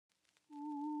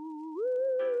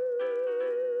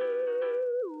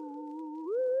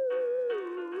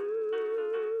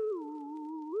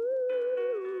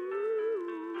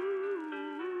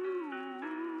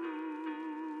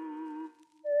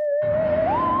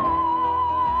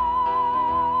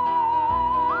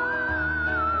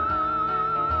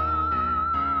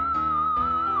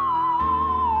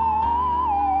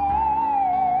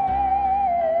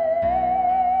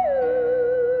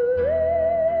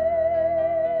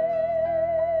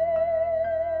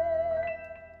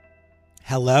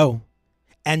Hello,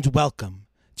 and welcome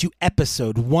to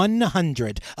episode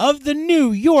 100 of the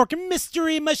New York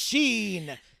Mystery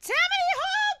Machine. Tammany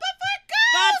Hall,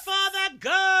 But for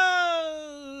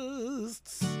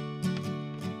ghosts!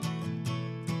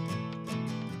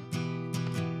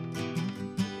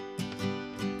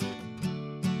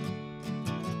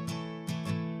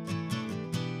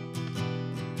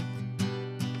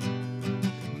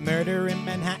 Murder in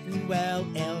Manhattan, well,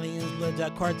 aliens,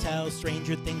 the cartel,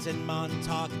 Stranger Things in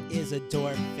Montauk,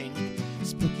 Isadore Fink.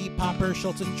 Spooky Popper,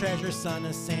 Schultz's treasure, son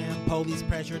of Sam, police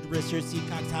pressured, Risser,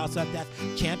 Seacock's house of death,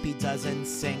 Champy doesn't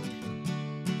sing.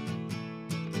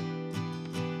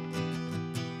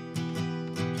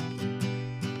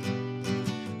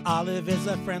 Olive is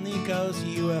a friendly ghost,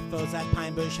 UFOs at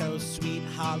Pine Bush host, Sweet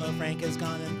Hollow, Frank is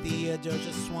gone, and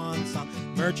Theodosia's swan song.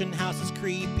 Merchant house is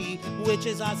creepy, witch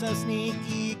is also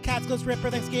sneaky, Cats Ghost Ripper,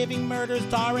 Thanksgiving murders,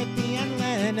 Dorothy and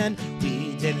Lennon.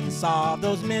 We didn't solve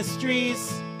those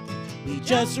mysteries, we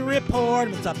just report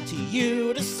 'em. It's up to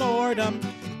you to sort 'em.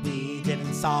 We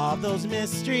didn't solve those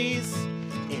mysteries,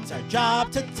 it's our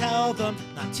job to tell them,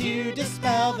 not to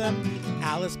dispel them.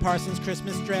 Alice Parsons,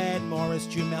 Christmas Dread, Morris,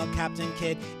 Jumel, Captain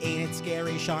Kidd, Ain't It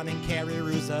Scary, Sean and Carrie,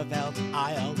 Roosevelt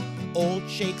Isle. Old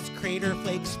Shakes, Crater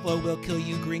Flakes, Flow Will Kill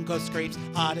You, Green Coast Scrapes,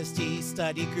 Odyssey,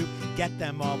 Study Group, get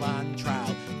them all on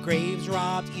trial. Graves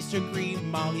robbed, Easter Grieve,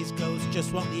 Molly's Ghost,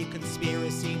 Just Won't Leave,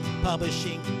 Conspiracy,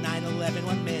 Publishing, 9/11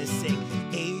 went missing.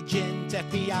 Agent,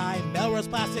 FBI, Melrose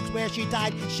Plastics, Where She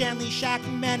Died, Shanley Shack,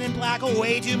 Men in Black,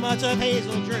 way too much of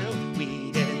Hazel Drew.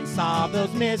 We didn't solve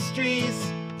those mysteries,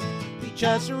 we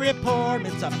just report 'em.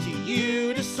 It's up to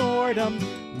you to sort 'em.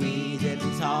 We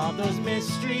didn't solve those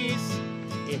mysteries,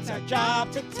 it's our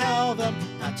job to tell them,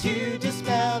 not to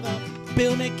dispel them.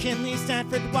 Bill McKinley,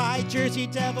 Stanford Y, Jersey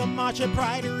Devil, Matcha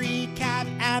Pride, Recap,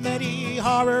 Amity,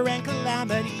 Horror and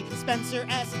Calamity, Spencer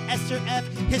S, Esther F,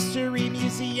 History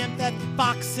Museum Theft,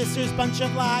 Fox Sisters, Bunch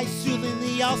of Lies,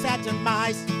 Soothingly all sad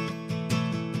demise.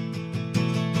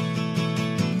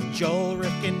 Joel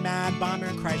Rifkin, Mad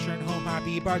Bomber, Kreischer and Home,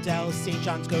 Harvey Bardell, St.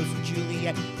 John's Ghost,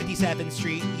 Juliet, 57th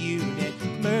Street Unit,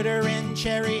 Murder in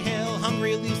Cherry Hill,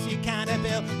 Hungry Lucy,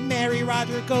 Cannibal, Mary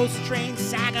Roger, Ghost Train,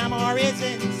 Sagamore is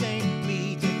insane.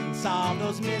 We didn't solve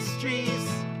those mysteries,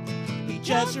 we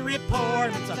just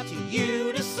report 'em. It's up to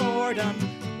you to sort 'em.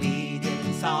 We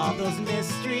didn't solve those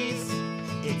mysteries,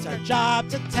 it's our job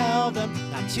to tell them,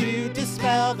 not to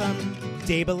dispel them.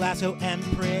 Dave Belasco,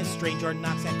 Empress, Stranger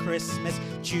Knocks at Christmas,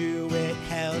 Jewett,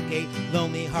 Hellgate,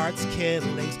 Lonely Hearts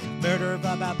Killings, Murder of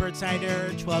Albert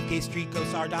Snyder, 12 Gay Street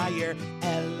Ghosts are dire,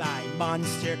 Eli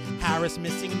Monster, Harris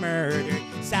Missing Murder,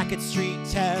 Sackett Street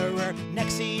Terror,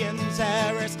 Nexium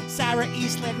Terrors, Sarah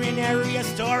Eastland, Area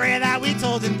story that we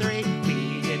told in 3.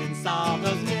 We didn't solve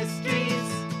those mysteries,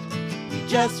 we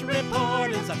just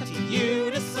report 'em. It's up to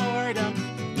you to sort 'em.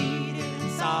 We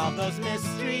didn't solve those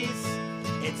mysteries,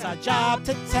 it's our job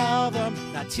to tell them,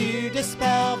 not to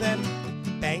dispel them.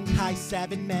 Bank High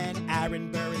 7 Men,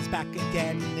 Aaron Burr is back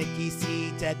again, Nikki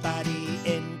C, dead body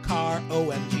in car,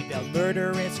 OMG Bell,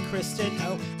 murderous Kristen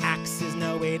O, Axe is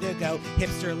no way to go,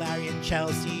 Hipster Larry and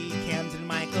Chelsea, Camden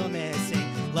Michael missing,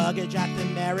 luggage at the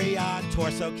Marriott,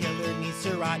 torso killer needs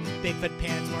to rot, Bigfoot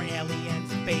pants, more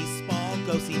aliens, baseball,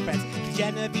 go see friends,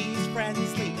 Genevieve's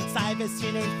friendly, Cybus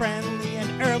ain't friendly,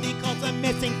 an early cult of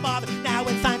missing father, now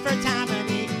it's time for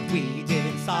Tammany. We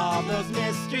didn't solve those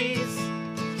mysteries,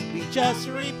 we just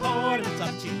report 'em. It's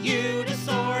up to you to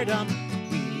sort 'em.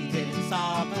 We didn't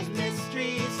solve those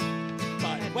mysteries,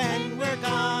 but when we're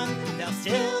gone, they'll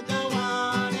still go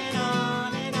on and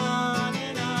on and on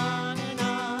and on and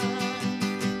on.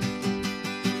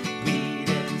 We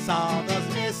didn't solve those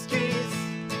mysteries,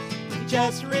 we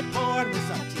just report 'em. It's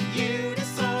up to you to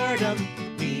sort 'em.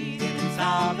 We didn't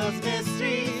solve those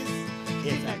mysteries,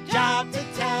 it's our job to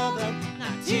tell them,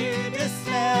 not to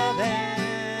dispel them.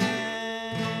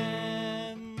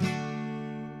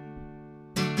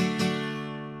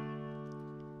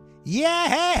 Yeah!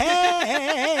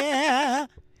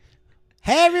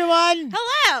 Hey everyone!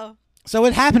 Hello! So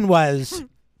what happened was,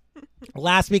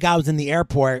 last week I was in the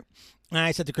airport, and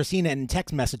I said to Christina in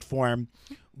text message form,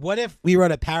 what if we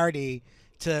wrote a parody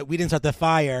to We Didn't Start the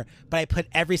Fire, but I put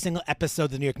every single episode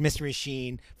of the New York Mystery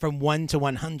Machine from 1 to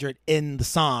 100 in the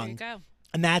song. There you go.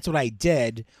 And that's what I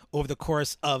did over the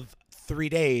course of 3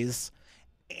 days.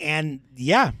 And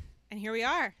yeah. And here we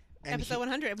are. And episode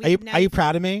 100. Are you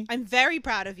proud of me? I'm very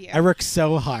proud of you. I worked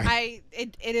so hard.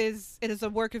 It is a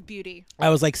work of beauty. I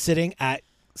was like sitting at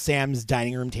Sam's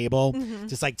dining room table,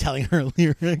 just like telling her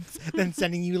lyrics, then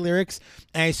sending you lyrics.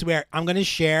 And I swear, I'm going to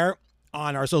share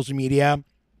on our social media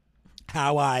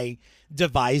how I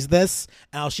devised this.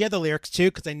 And I'll share the lyrics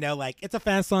too, because I know like it's a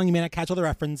fast song. You may not catch all the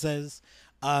references.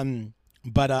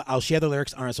 But I'll share the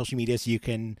lyrics on our social media so you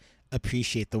can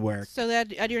appreciate the work. So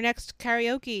that at your next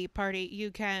karaoke party, you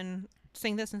can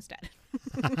sing this instead.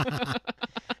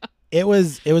 It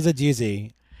was a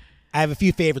doozy. I have a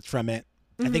few favorites from it.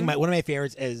 I think one of my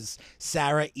favorites is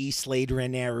Sarah E. Slade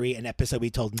Ranieri, an episode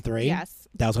we told in 3. Yes.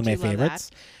 That was one of my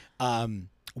favorites.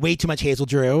 Way Too Much Hazel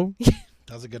Drew.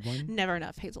 That was a good one. Never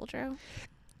enough Hazel Drew.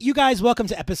 You guys, welcome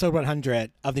to episode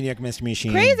 100 of the New York Mystery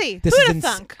Machine. Crazy. This Who'd have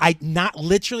thunk?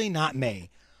 Not me.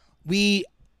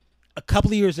 A couple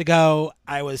of years ago,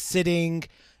 I was sitting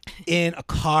in a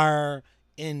car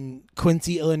in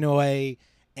Quincy, Illinois,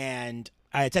 and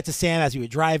I had said to Sam as we were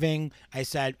driving, I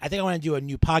said, I think I want to do a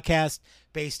new podcast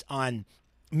based on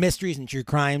mysteries and true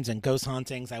crimes and ghost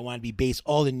hauntings. I want to be based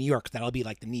all in New York. That'll be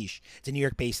like the niche. It's a New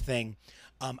York-based thing.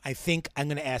 I think I'm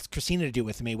going to ask Christina to do it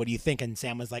with me. What do you think? And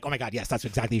Sam was like, oh my God, yes, that's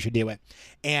exactly, you should do it.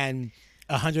 And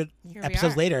 100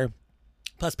 episodes later,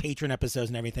 plus Patreon episodes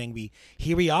and everything,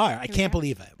 here we are. I can't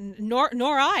believe it. Nor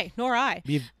I.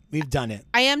 We've done it.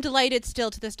 I am delighted still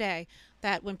to this day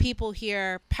that when people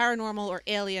hear paranormal or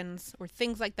aliens or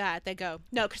things like that, they go,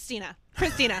 no, Christina.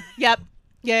 Yep.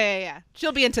 Yeah.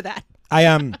 She'll be into that.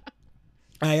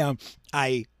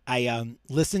 I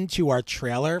listened to our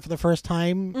trailer for the first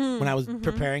time when I was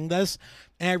preparing this,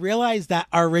 and I realized that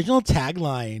our original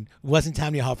tagline wasn't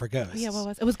Tammany Hall for Ghosts. Yeah, what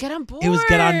was it? It was Get On Board. It was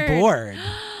Get On Board.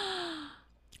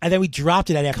 And then we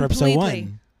dropped it after episode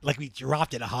 1. Like, we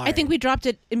dropped it hard. I think we dropped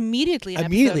it immediately.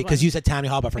 Immediately, because you said Tammany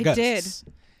Hall but for Ghosts. I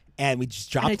did. And we just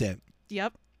dropped it.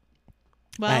 Yep.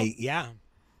 Well, yeah.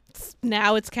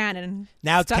 Now it's canon.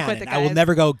 Now it's canon. I will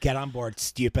never go Get On Board,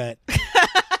 stupid.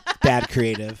 Bad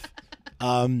creative.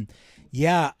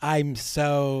 Yeah, I'm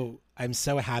so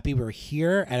happy we're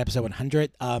here at episode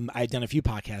 100. I've done a few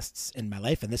podcasts in my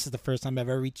life, and this is the first time I've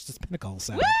ever reached this pinnacle.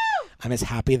 So woo! I'm just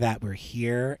happy that we're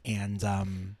here, and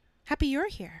happy you're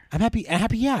here. I'm happy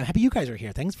you guys are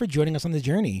here. Thanks for joining us on the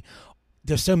journey.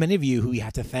 There's so many of you who we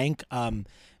have to thank.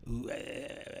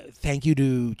 Thank you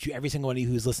to every single one of you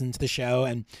who's listened to the show,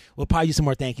 and we'll probably do some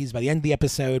more thank yous by the end of the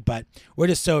episode. But we're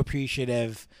just so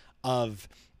appreciative of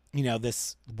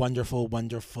this wonderful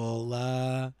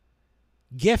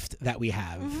gift that we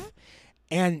have.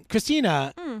 And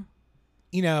Christina,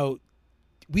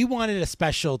 we wanted a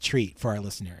special treat for our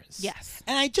listeners. Yes.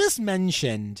 And I just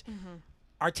mentioned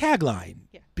our tagline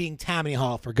being Tammany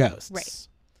Hall for Ghosts. Right.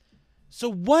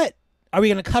 So what are we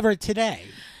going to cover today?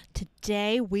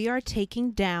 Today we are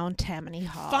taking down Tammany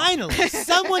Hall. Finally,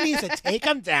 someone needs to take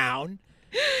them down.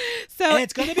 So and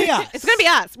it's going to be us. It's going to be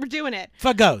us. We're doing it.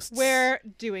 For ghosts. We're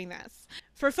doing this.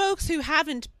 For folks who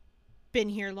haven't been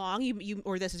here long, you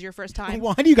or this is your first time.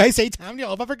 Why do you guys say Tammany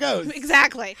Hall for ghosts?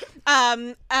 Exactly.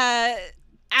 Adam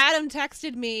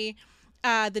texted me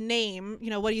the name,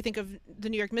 what do you think of the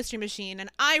New York Mystery Machine? And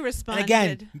I responded.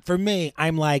 And again, for me,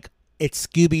 I'm like, it's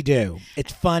Scooby-Doo.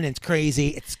 It's fun. It's crazy.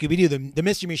 It's Scooby-Doo. The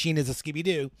Mystery Machine is a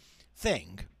Scooby-Doo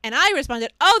thing. And I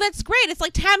responded, oh, that's great. It's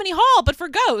like Tammany Hall, but for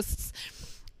ghosts.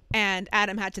 And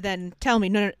Adam had to then tell me,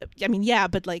 no, I mean, yeah,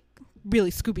 but like really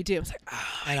Scooby-Doo. I was like,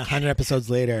 oh. And 100 episodes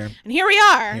later. And here we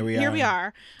are. Here we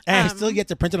are. And I still get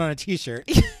to print it on a T-shirt.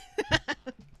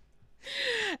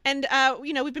 And,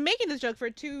 we've been making this joke for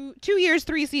 2 years,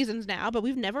 3 seasons now, but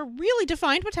we've never really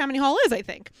defined what Tammany Hall is, I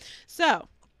think. So,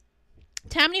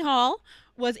 Tammany Hall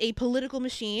was a political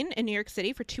machine in New York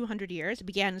City for 200 years. It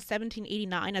began in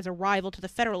 1789 as a rival to the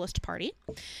Federalist Party,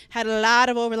 had a lot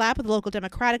of overlap with local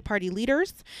Democratic Party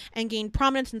leaders, and gained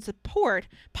prominence and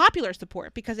popular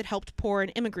support, because it helped poor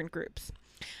and immigrant groups.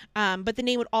 But the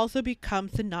name would also become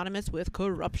synonymous with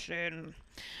corruption.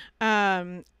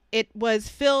 It was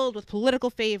filled with political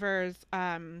favors,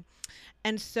 and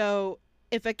so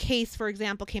if a case, for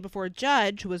example, came before a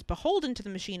judge who was beholden to the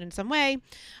machine in some way,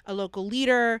 a local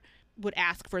leader would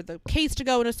ask for the case to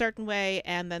go in a certain way,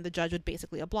 and then the judge would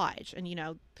basically oblige. And,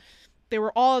 there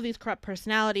were all of these corrupt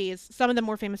personalities, some of them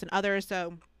more famous than others,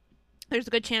 so there's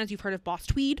a good chance you've heard of Boss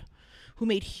Tweed, who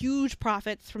made huge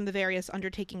profits from the various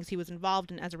undertakings he was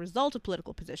involved in as a result of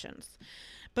political positions.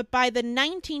 But by the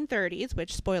 1930s,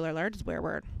 which, spoiler alert, is where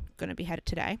we're going to be headed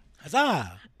today,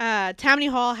 Huzzah! Tammany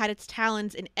Hall had its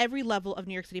talons in every level of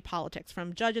New York City politics,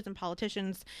 from judges and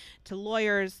politicians to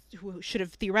lawyers who should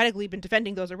have theoretically been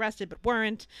defending those arrested but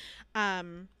weren't.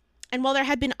 And while there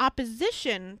had been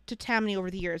opposition to Tammany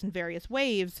over the years in various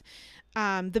waves,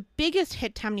 the biggest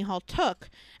hit Tammany Hall took,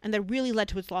 and that really led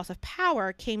to its loss of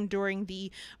power, came during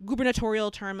the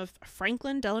gubernatorial term of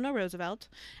Franklin Delano Roosevelt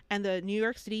and the New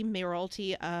York City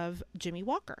mayoralty of Jimmy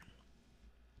Walker.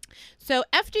 So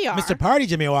FDR, Mr. Party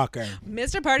Jimmy Walker.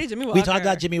 Mr. Party Jimmy Walker. We talked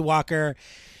about Jimmy Walker,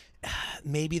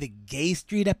 maybe the Gay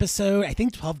Street episode. I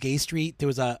think 12 Gay Street. There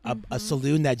was a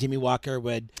saloon that Jimmy Walker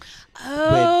would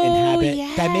inhabit.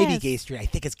 Yes. That may be Gay Street. I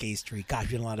think it's Gay Street. Gosh,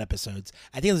 we've done a lot of episodes.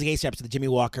 I think it was a Gay Street episode of Jimmy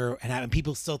Walker, and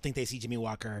people still think they see Jimmy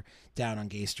Walker down on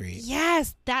Gay Street.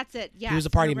 Yes, that's it. Yes, he was a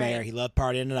party you're right. mayor. He loved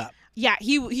partying it up. Yeah,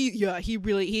 he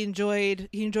enjoyed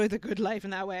the good life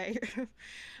in that way.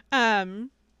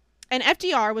 And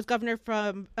FDR was governor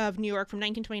of New York from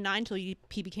 1929 until he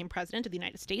became president of the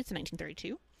United States in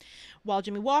 1932, while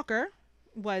Jimmy Walker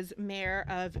was mayor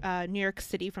of New York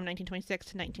City from 1926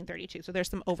 to 1932. So there's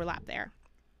some overlap there.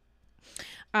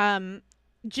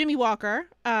 Jimmy Walker,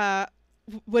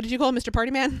 what did you call him, Mr.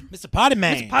 Party Man? Mr. Party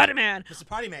Man. Mr. Party Man. Mr.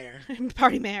 Party Mayor.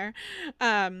 Party Mayor.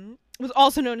 Was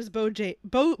also known as Bo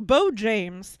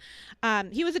James.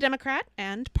 He was a Democrat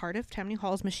and part of Tammany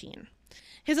Hall's machine.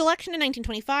 His election in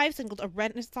 1925 signaled a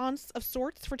renaissance of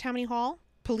sorts for Tammany Hall.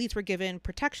 Police were given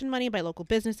protection money by local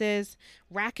businesses.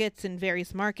 Rackets in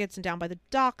various markets and down by the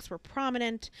docks were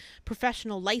prominent.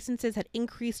 Professional licenses had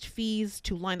increased fees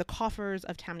to line the coffers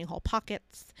of Tammany Hall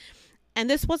pockets. And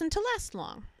this wasn't to last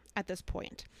long at this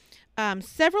point.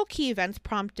 Several key events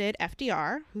prompted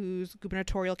FDR, whose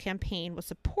gubernatorial campaign was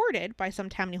supported by some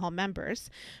Tammany Hall members,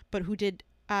 but who did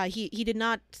he did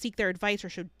not seek their advice or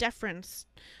show deference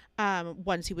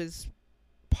once he was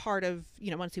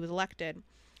once he was elected.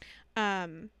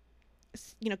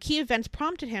 Key events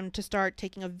prompted him to start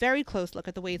taking a very close look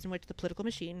at the ways in which the political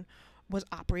machine was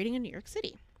operating in New York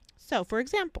City. So, for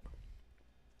example,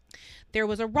 there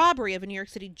was a robbery of a New York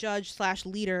City judge /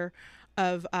 leader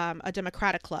of a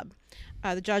Democratic club.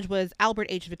 The judge was Albert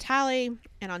H. Vitale,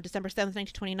 and on December 7th,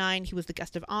 1929, he was the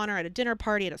guest of honor at a dinner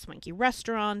party at a swanky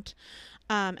restaurant.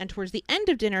 And towards the end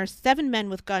of dinner, 7 men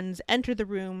with guns entered the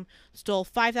room, stole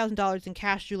 $5,000 in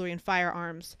cash, jewelry, and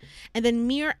firearms. And then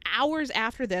mere hours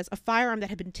after this, a firearm that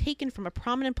had been taken from a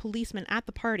prominent policeman at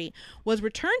the party was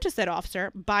returned to said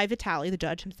officer by Vitale, the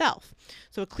judge himself.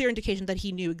 So a clear indication that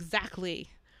he knew exactly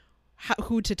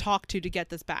who to talk to get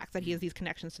this back, that he has these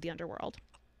connections to the underworld.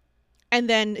 And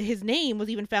then his name was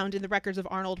even found in the records of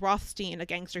Arnold Rothstein, a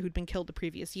gangster who'd been killed the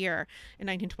previous year in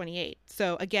 1928.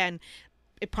 So again,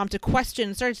 it prompted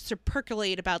questions, started to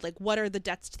percolate about what are the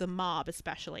debts to the mob,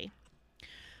 especially.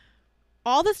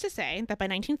 All this to say that by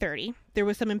 1930, there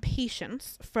was some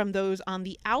impatience from those on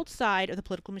the outside of the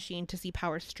political machine to see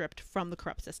power stripped from the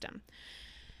corrupt system.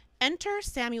 Enter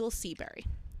Samuel Seabury.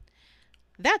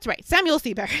 That's right, Samuel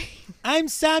Seabury. I'm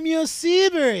Samuel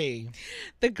Seabury.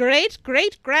 The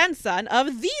great-great-grandson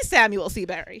of the Samuel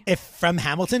Seabury. From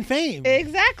Hamilton fame.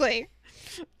 Exactly.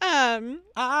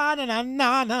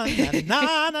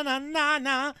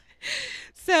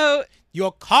 So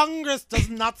your Congress does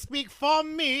not speak for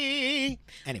me.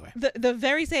 Anyway, the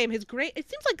very same. His great. It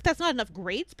seems like that's not enough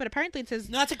greats, but apparently it says.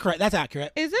 No, that's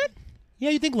accurate. Is it? Yeah,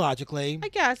 you think logically. I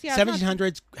guess. Yeah.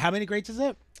 1700s. How many greats is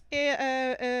it?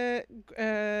 I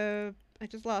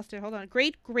just lost it. Hold on.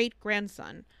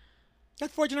 Great-great-grandson.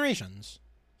 That's 4 generations.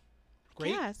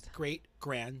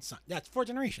 Great-grandson. That's 4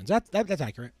 generations. That's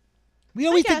accurate. We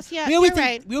always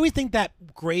right. We always think that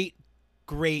great.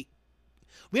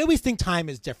 We always think time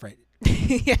is different.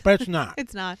 Yeah. But it's not.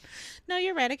 It's not. No,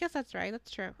 you're right. I guess that's right. That's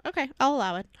true. Okay, I'll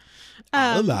allow it.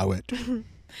 I'll allow it.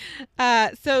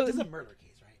 So this is a murder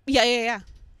case, right? Yeah.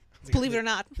 Believe it or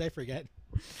not. Did I forget?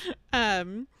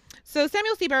 So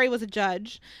Samuel Seabury was a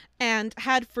judge and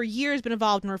had for years been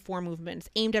involved in reform movements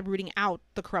aimed at rooting out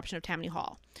the corruption of Tammany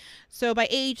Hall. So by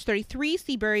age 33,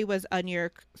 Seabury was a New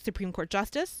York Supreme Court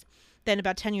justice. Then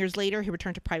about 10 years later, he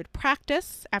returned to private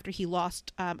practice after he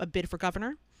lost a bid for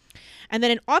governor. And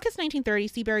then in August 1930,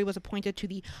 Seabury was appointed to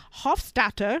the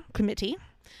Hofstadter Committee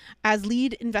as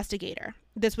lead investigator.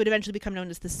 This would eventually become known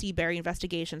as the Seabury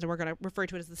investigations, and we're going to refer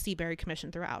to it as the Seabury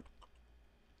Commission throughout.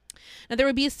 Now, there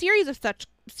would be a series of such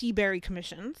Seabury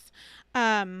commissions,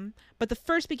 but the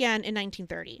first began in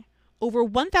 1930. Over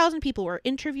 1,000 people were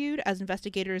interviewed as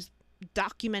investigators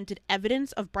documented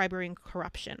evidence of bribery and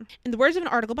corruption. In the words of an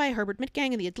article by Herbert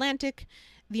Mitgang in The Atlantic,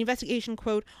 the investigation,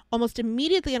 quote, almost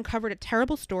immediately uncovered a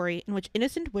terrible story in which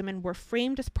innocent women were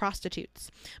framed as prostitutes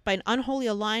by an unholy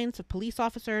alliance of police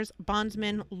officers,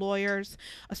 bondsmen, lawyers,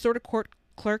 assorted court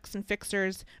clerks and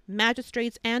fixers,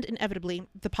 magistrates, and inevitably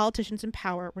the politicians in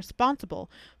power responsible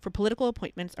for political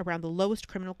appointments around the lowest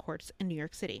criminal courts in New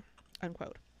York City,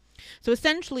 unquote. So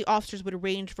essentially, officers would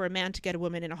arrange for a man to get a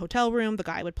woman in a hotel room. The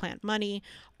guy would plant money.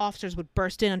 Officers would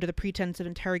burst in under the pretense of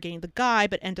interrogating the guy,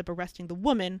 but end up arresting the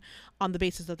woman on the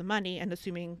basis of the money and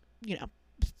assuming,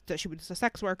 that she was a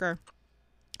sex worker.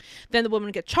 Then the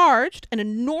woman gets charged an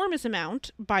enormous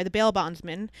amount by the bail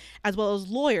bondsman, as well as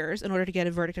lawyers, in order to get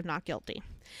a verdict of not guilty.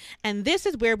 And this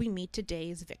is where we meet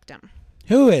today's victim.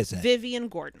 Who is it? Vivian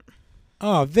Gordon.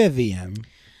 Oh, Vivian.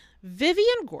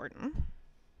 Vivian Gordon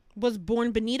was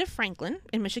born Benita Franklin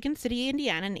in Michigan City,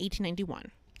 Indiana in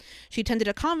 1891. She attended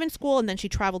a convent school, and then she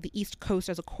traveled the East Coast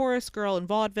as a chorus girl in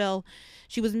vaudeville.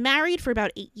 She was married for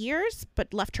about 8 years,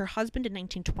 but left her husband in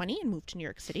 1920 and moved to New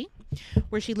York City,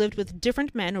 where she lived with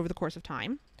different men over the course of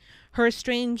time. Her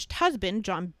estranged husband,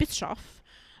 John Bischoff,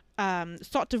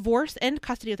 sought divorce and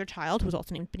custody of their child, who was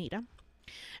also named Benita,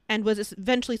 and was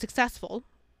eventually successful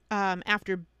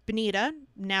after Benita,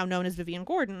 now known as Vivian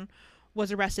Gordon,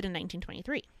 was arrested in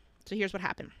 1923. So here's what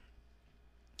happened.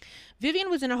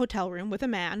 Vivian was in a hotel room with a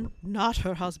man, not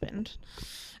her husband,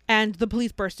 and the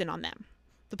police burst in on them.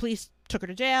 The police took her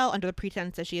to jail under the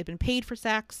pretense that she had been paid for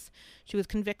sex. She was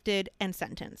convicted and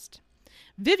sentenced.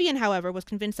 Vivian, however, was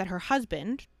convinced that her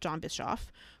husband, John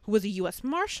Bischoff, who was a U.S.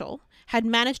 Marshal, had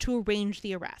managed to arrange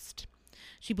the arrest.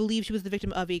 She believed she was the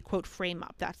victim of a, quote,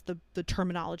 frame-up. That's the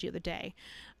terminology of the day.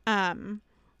 And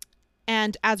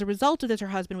as a result of this, her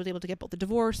husband was able to get both the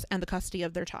divorce and the custody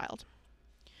of their child.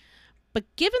 But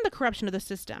given the corruption of the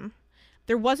system,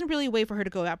 there wasn't really a way for her to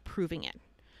go about proving it.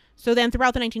 So then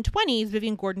throughout the 1920s,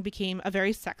 Vivian Gordon became a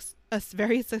very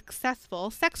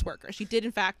successful sex worker. She did,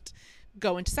 in fact,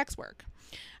 go into sex work.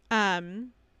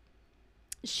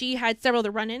 She had several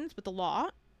other run-ins with the law,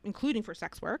 including for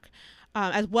sex work,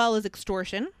 as well as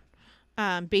extortion.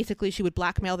 Basically, she would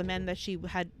blackmail the men that she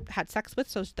had sex with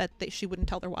so that she wouldn't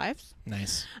tell their wives.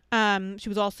 Nice. She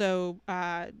was also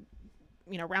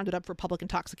rounded up for public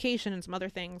intoxication and some other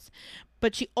things.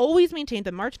 But she always maintained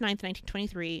that March 9th,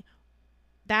 1923,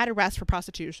 that arrest for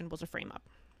prostitution was a frame-up.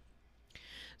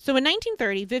 So in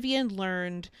 1930, Vivian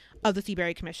learned of the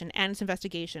Seabury Commission and its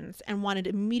investigations and wanted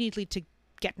immediately to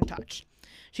get in touch.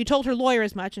 She told her lawyer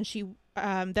as much, and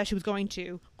that she was going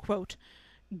to, quote,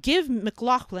 give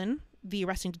McLaughlin, the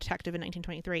arresting detective in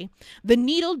 1923, the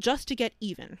needle just to get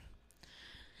even.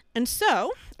 And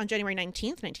so, on January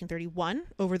 19th, 1931,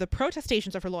 over the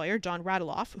protestations of her lawyer, John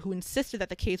Radeloff, who insisted that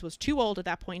the case was too old at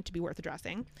that point to be worth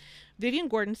addressing, Vivian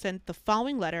Gordon sent the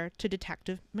following letter to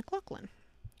Detective McLaughlin.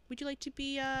 Would you like to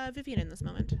be Vivian in this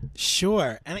moment?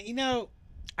 Sure. And,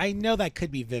 I know that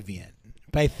could be Vivian,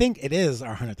 but I think it is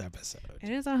our 100th episode. It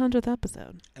is our 100th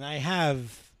episode. And I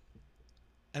have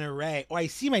an array. I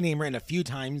see my name written a few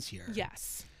times here.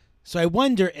 Yes. So I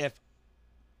wonder if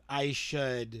I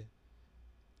should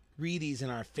read these in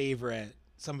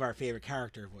some of our favorite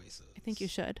character voices. I think you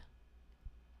should.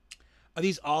 Are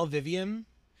these all Vivian?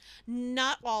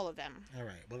 Not all of them. All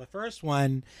right. Well, the first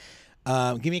one,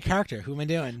 give me a character. Who am I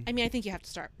doing? I think you have to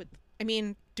start with,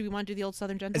 do we want to do the old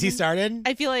Southern gentleman? Has he started?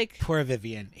 I feel like... Poor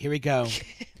Vivian. Here we go.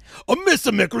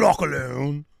 Mr.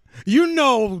 McLaughlin,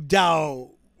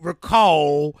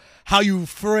 recall how you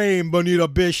framed Bonita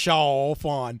Bischoff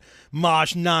on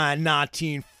March 9,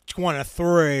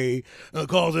 1923,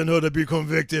 causing her to be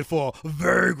convicted for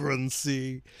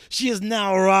vagrancy. She is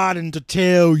now writing to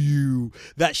tell you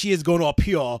that she is going to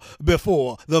appear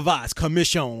before the Vice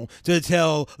Commission to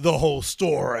tell the whole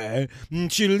story.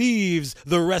 She leaves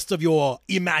the rest of your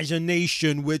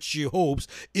imagination, which she hopes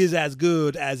is as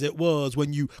good as it was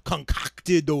when you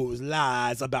concocted those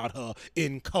lies about her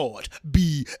in court.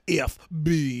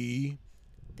 BFB.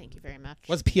 Thank you very much.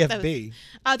 What's PFB?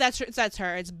 That's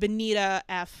her. It's Benita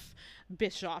F.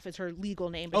 Bischoff is her legal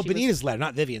name. Benita's letter,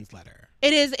 not Vivian's letter.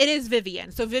 It is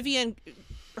Vivian. So Vivian,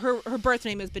 her birth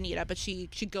name is Benita, but she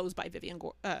goes by Vivian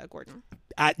Gordon.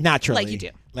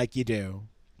 Naturally. Like you do.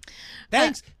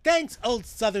 Thanks, old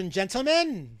Southern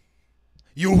gentleman.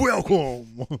 You're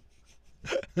welcome.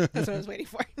 That's what I was waiting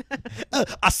for.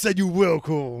 I said you're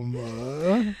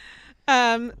welcome.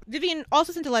 Vivian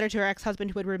also sent a letter to her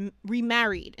ex-husband, who had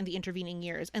remarried in the intervening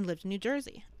years and lived in New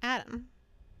Jersey. Adam.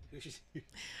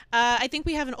 I think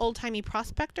we have an old-timey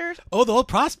prospector. Oh, the old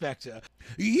prospector.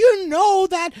 You know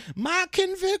that my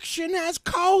conviction has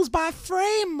caused by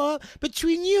frame-up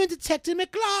between you and Detective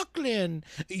McLaughlin.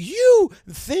 You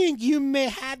think you may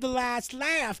have the last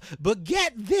laugh, but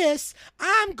get this,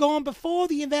 I'm going before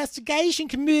the investigation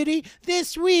committee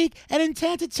this week and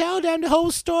intend to tell them the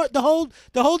whole story, the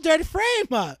whole dirty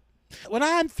frame-up. When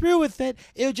I'm through with it,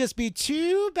 it'll just be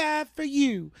too bad for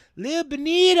you. Little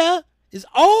Benita is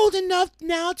old enough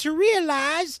now to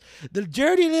realize the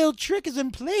dirty little trick has been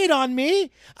played on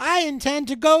me. I intend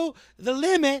to go the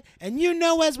limit, and you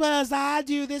know as well as I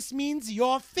do, this means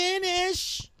you're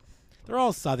finished. They're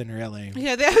all Southern, really.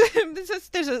 Yeah,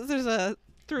 there's a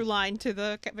through line to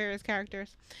the various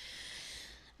characters.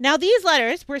 Now, these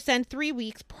letters were sent 3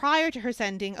 weeks prior to her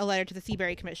sending a letter to the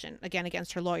Seabury Commission, again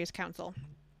against her lawyer's counsel.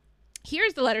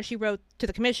 Here's the letter she wrote to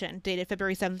the commission, dated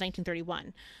February 7th,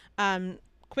 1931.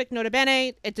 Quick nota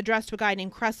bene, it's addressed to a guy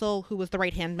named Kressel, who was the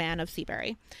right-hand man of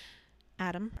Seabury.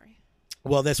 Adam?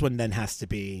 Well, this one then has to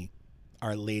be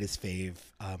our latest fave,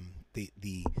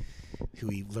 the who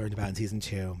we learned about in season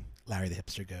 2, Larry the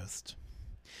Hipster Ghost.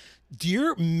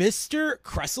 Dear Mr.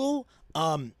 Kressel,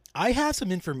 I have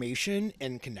some information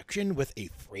in connection with a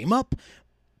frame-up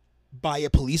by a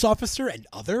police officer and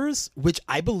others, which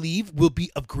I believe will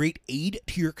be of great aid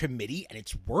to your committee and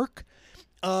its work.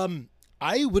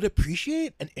 I would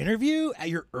appreciate an interview at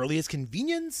your earliest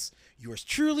convenience. Yours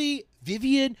truly,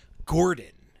 Vivian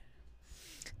Gordon.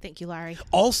 Thank you, Larry.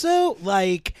 Also,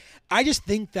 I just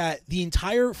think that the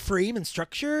entire frame and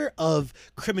structure of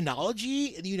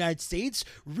criminology in the United States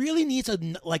really needs a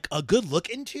good look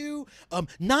into.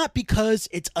 Not because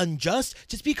it's unjust,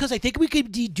 just because I think we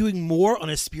could be doing more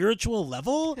on a spiritual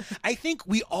level. I think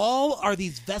we all are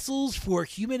these vessels for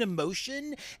human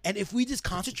emotion, and if we just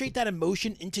concentrate that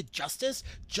emotion into justice,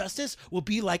 justice will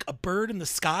be like a bird in the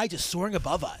sky just soaring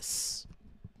above us.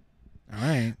 All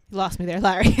right. You lost me there,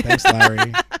 Larry. Thanks,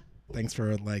 Larry. Thanks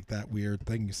for that weird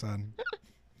thing you said.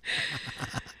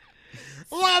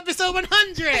 Episode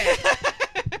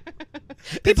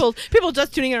 100. People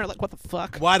just tuning in are like, what the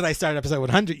fuck? Why did I start episode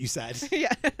 100? You said.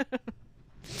 Yeah.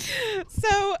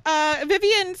 So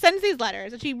Vivian sends these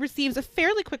letters, and she receives a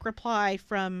fairly quick reply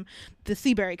from the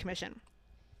Seabury Commission.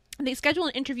 They schedule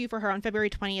an interview for her on February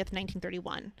 20th,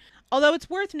 1931. Although it's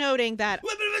worth noting that...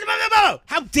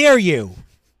 How dare you?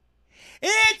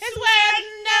 It's worth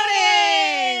noting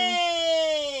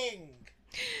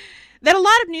that a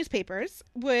lot of newspapers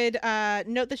would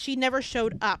note that she never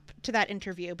showed up to that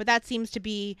interview, but that seems to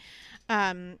be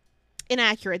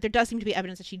inaccurate. There does seem to be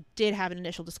evidence that she did have an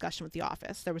initial discussion with the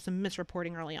office. There was some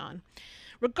misreporting early on.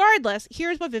 Regardless,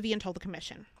 here's what Vivian told the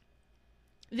commission.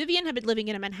 Vivian had been living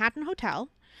in a Manhattan hotel,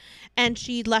 and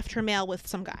she'd left her mail with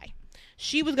some guy.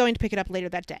 She was going to pick it up later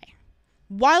that day.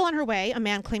 While on her way, a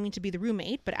man claiming to be the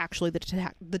roommate, but actually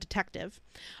the detective,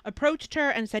 approached her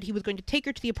and said he was going to take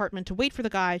her to the apartment to wait for the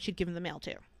guy she'd given the mail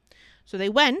to. So they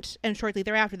went, and shortly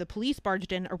thereafter the police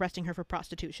barged in, arresting her for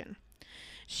prostitution.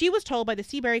 She was told by the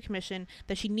Seabury Commission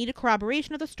that she needed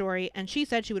corroboration of the story, and she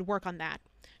said she would work on that.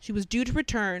 She was due to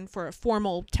return for a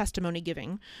formal testimony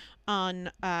giving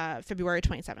on February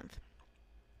 27th.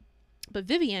 But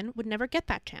Vivian would never get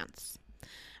that chance.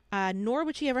 Nor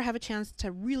would she ever have a chance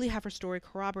to really have her story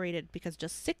corroborated, because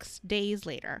just 6 days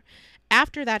later,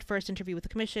 after that first interview with the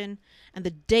commission, and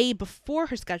the day before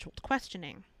her scheduled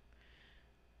questioning,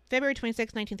 February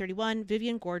 26, 1931,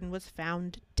 Vivian Gordon was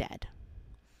found dead.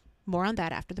 More on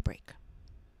that after the break.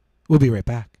 We'll be right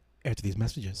back after these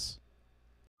messages.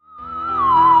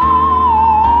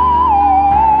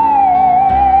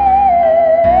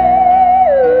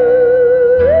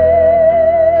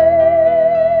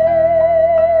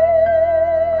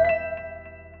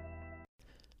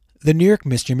 The New York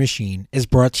Mystery Machine is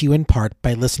brought to you in part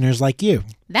by listeners like you.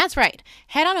 That's right.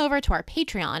 Head on over to our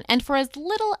Patreon, and for as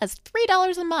little as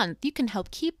 $3 a month, you can help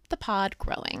keep the pod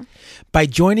growing. By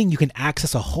joining, you can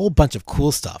access a whole bunch of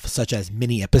cool stuff, such as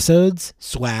mini episodes,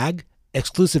 swag,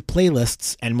 exclusive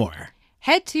playlists, and more.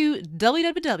 Head to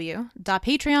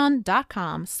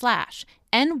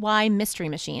www.patreon.com/NY Mystery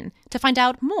Machine to find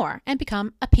out more and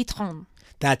become a patron.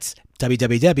 That's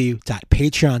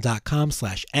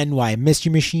www.patreon.com/NY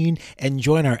Mystery Machine and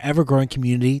join our ever-growing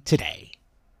community today.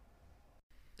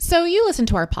 So you listen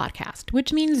to our podcast,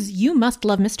 which means you must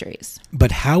love mysteries.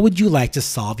 But how would you like to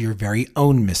solve your very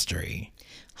own mystery?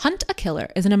 Hunt a Killer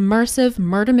is an immersive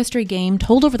murder mystery game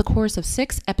told over the course of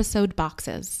 6 episode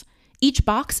boxes. Each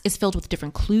box is filled with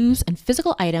different clues and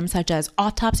physical items such as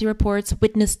autopsy reports,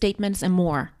 witness statements, and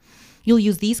more. You'll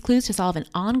use these clues to solve an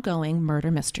ongoing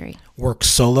murder mystery. Work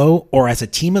solo or as a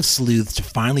team of sleuths to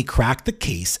finally crack the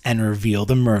case and reveal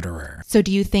the murderer. So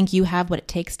do you think you have what it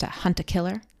takes to hunt a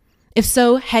killer? If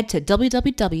so, head to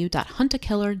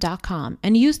www.huntakiller.com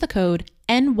and use the code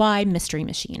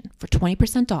NYMysteryMachine for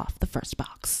 20% off the first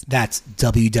box. That's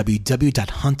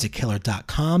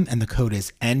www.huntakiller.com and the code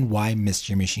is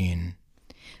NYMysteryMachine.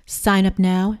 Sign up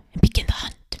now and begin the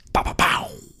hunt. Bow, bow, bow.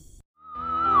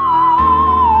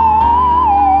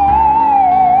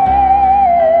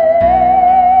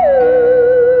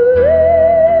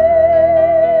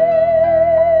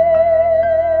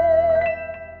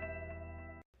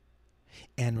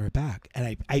 And we're back.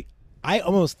 And I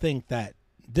almost think that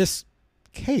this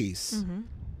case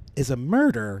is a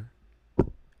murder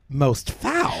most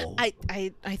foul. I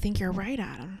think you're right,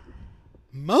 Adam.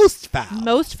 Most foul.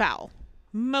 Most foul.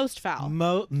 Most foul.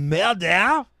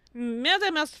 Murder?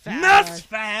 Most foul. Most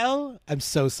foul. I'm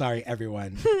so sorry,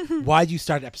 everyone. Why'd you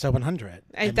start at episode 100?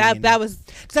 That was...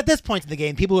 Because at this point in the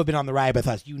game, people who have been on the ride with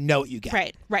us, you know what you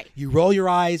get. Right. You roll your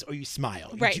eyes or you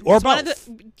smile. Right. Or It's one both.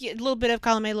 of a little bit of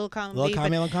column A, little column B. Little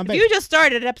column A, little column B. If you just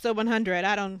started at episode 100,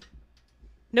 I don't...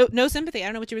 No sympathy. I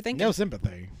don't know what you were thinking. No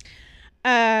sympathy.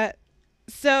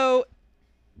 So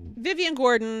Vivian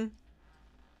Gordon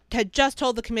had just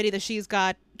told the committee that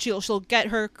she'll get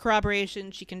her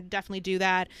corroboration. She can definitely do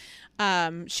that.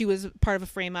 She was part of a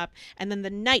frame up. And then the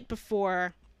night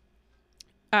before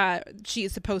she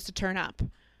is supposed to turn up,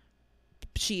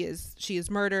 she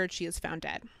is murdered. She is found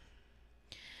dead.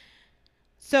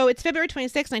 So it's February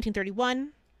 26,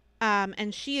 1931.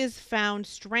 And she is found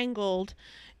strangled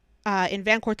in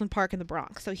Van Cortlandt Park in the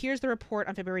Bronx. So here's the report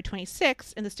on February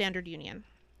 26 in the Standard Union.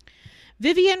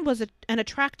 Vivian was an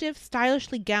attractive,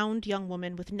 stylishly gowned young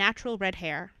woman with natural red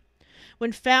hair.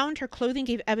 When found, her clothing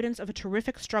gave evidence of a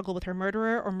terrific struggle with her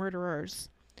murderer or murderers.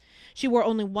 She wore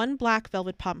only one black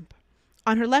velvet pump.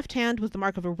 On her left hand was the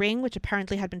mark of a ring which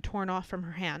apparently had been torn off from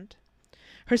her hand.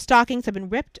 Her stockings had been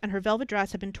ripped and her velvet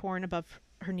dress had been torn above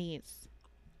her knees.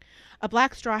 A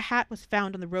black straw hat was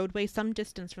found on the roadway some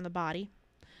distance from the body.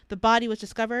 The body was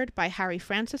discovered by Harry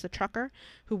Francis, a trucker,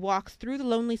 who walks through the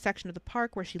lonely section of the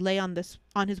park where she lay on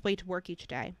his way to work each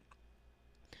day.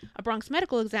 A Bronx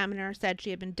medical examiner said she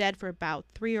had been dead for about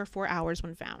 3 or 4 hours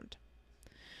when found.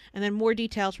 And then more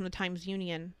details from the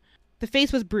Times-Union. The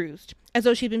face was bruised, as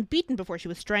though she had been beaten before she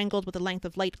was strangled with a length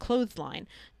of light clothesline,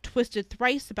 twisted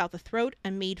thrice about the throat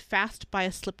and made fast by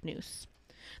a slip noose.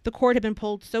 The cord had been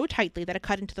pulled so tightly that it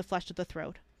cut into the flesh of the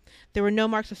throat. There were no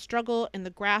marks of struggle in the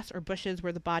grass or bushes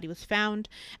where the body was found,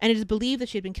 and it is believed that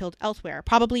she had been killed elsewhere,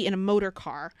 probably in a motor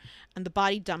car, and the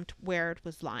body dumped where it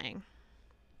was lying.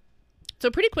 So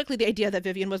pretty quickly, the idea that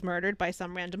Vivian was murdered by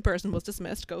some random person was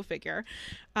dismissed, go figure,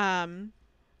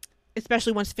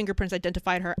 especially once fingerprints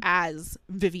identified her as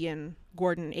Vivian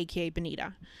Gordon, a.k.a.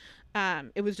 Benita.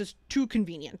 It was just too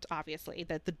convenient, obviously,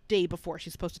 that the day before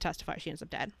she's supposed to testify, she ends up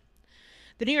dead.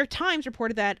 The New York Times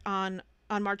reported that on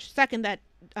March 2nd that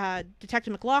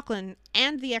Detective McLaughlin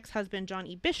and the ex-husband John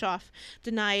E. Bischoff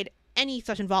denied any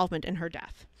such involvement in her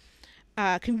death.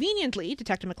 Conveniently,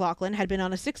 Detective McLaughlin had been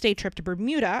on a 6-day trip to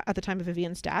Bermuda at the time of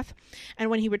Vivian's death, and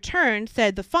when he returned,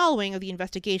 said the following of the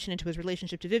investigation into his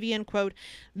relationship to Vivian, quote,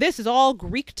 "This is all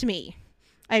Greek to me.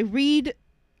 I read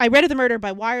of the murder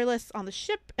by wireless on the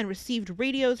ship and received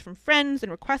radios from friends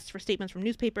and requests for statements from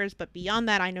newspapers, but beyond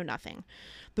that I know nothing.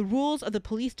 The rules of the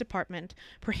police department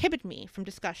prohibit me from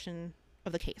discussion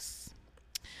of the case."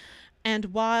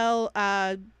 And while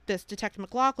this Detective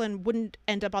McLaughlin wouldn't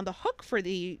end up on the hook for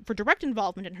direct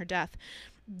involvement in her death,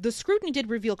 the scrutiny did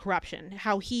reveal corruption.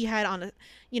 How he had on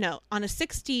a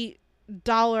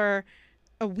 $60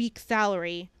 a week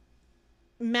salary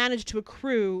managed to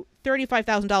accrue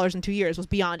 $35,000 in 2 years was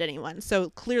beyond anyone.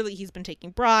 So clearly he's been taking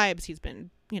bribes. He's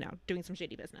been, doing some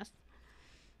shady business.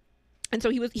 And so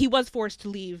he was forced to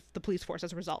leave the police force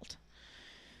as a result.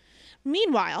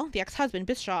 Meanwhile, the ex-husband,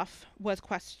 Bischoff, was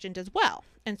questioned as well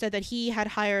and said that he had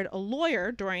hired a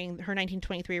lawyer during her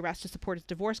 1923 arrest to support his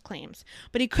divorce claims.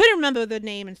 But he couldn't remember the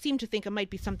name and seemed to think it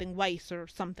might be something Weiss or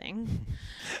something.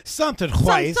 Something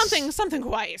Weiss. Something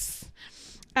Weiss.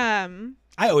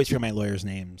 I always hear my lawyers'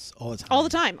 names all the time.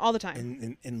 All the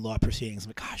time. In law proceedings. I'm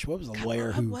like, gosh, what was the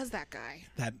lawyer who... What was that guy?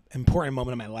 That important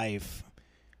moment in my life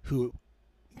who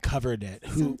covered it.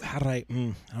 How did I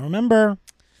don't remember.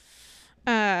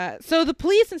 So the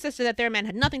police insisted that their men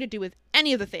had nothing to do with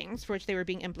any of the things for which they were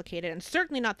being implicated, and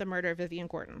certainly not the murder of Vivian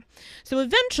Gordon. So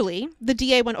eventually, the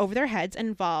DA went over their heads and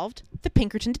involved the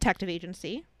Pinkerton Detective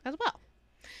Agency as well.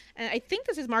 And I think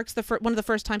this marks one of the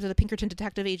first times that the Pinkerton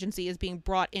Detective Agency is being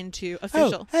brought into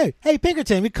official. Oh, hey,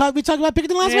 Pinkerton. We talked about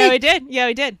Pinkerton last week. Yeah,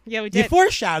 we did. The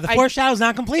foreshadow is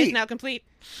not complete. It's now complete.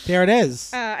 There it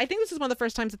is. I think this is one of the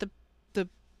first times that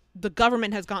the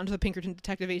government has gone to the Pinkerton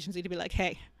Detective Agency to be like,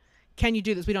 hey, can you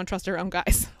do this? We don't trust our own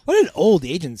guys. What an old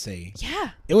agency.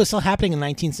 Yeah. It was still happening in the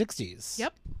 1960s.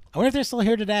 Yep. I wonder if they're still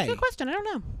here today. Good question. I don't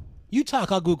know. You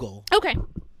talk, I'll Google. Okay.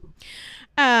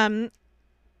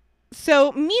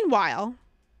 So meanwhile,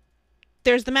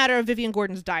 there's the matter of Vivian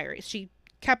Gordon's diaries. She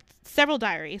kept several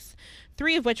diaries,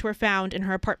 3 of which were found in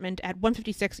her apartment at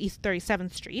 156 East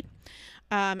 37th Street.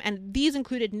 And these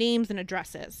included names and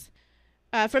addresses.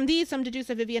 From these, some deduce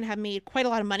that Vivian had made quite a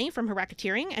lot of money from her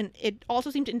racketeering, and it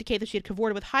also seemed to indicate that she had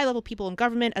cavorted with high-level people in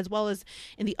government as well as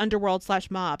in the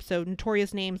underworld/mob, so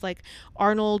notorious names like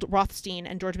Arnold Rothstein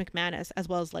and George McManus, as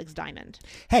well as Legs Diamond.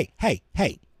 Hey,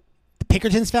 the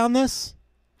Pinkertons found this?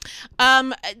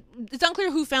 It's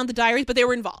unclear who found the diaries, but they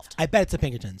were involved. I bet it's the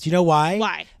Pinkertons. You know why?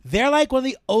 Why? They're like one of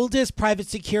the oldest private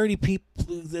security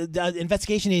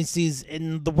investigation agencies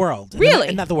in the world.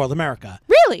 Really? Not the world, America.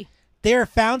 Really? They were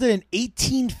founded in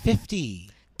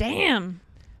 1850. Damn.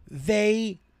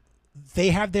 They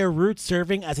have their roots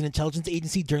serving as an intelligence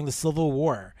agency during the Civil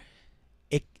War.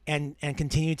 And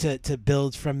continue to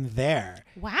build from there.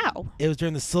 Wow. It was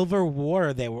during the Civil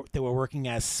War they were working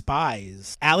as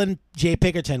spies. Alan J.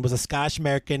 Pinkerton was a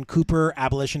Scottish-American Cooper,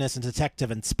 abolitionist, and detective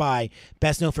and spy,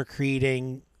 best known for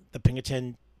creating the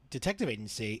Pinkerton Detective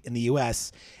Agency in the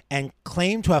U.S., and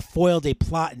claimed to have foiled a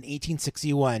plot in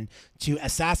 1861 to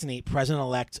assassinate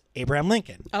President-elect Abraham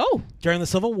Lincoln. Oh. During the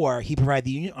Civil War, he provided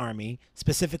the Union Army,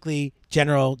 specifically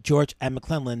General George M.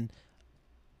 McClellan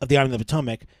of the Army of the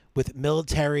Potomac, with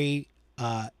military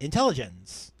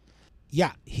intelligence.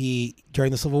 Yeah,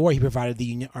 during the Civil War, he provided the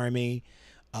Union Army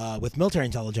with military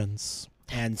intelligence.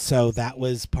 And so that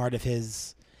was part of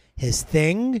his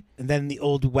thing. And then in the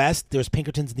Old West, there was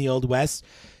Pinkertons in the Old West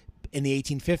in the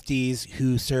 1850s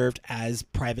who served as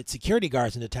private security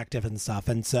guards and detectives and stuff.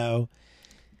 And so,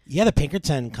 yeah, the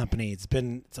Pinkerton company, it's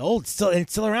old.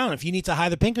 It's still around. If you need to hire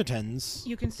the Pinkertons,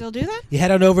 You can still do that? you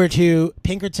head on over to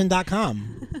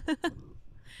Pinkerton.com.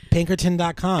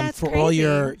 Pinkerton.com That's for crazy. all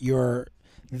your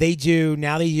they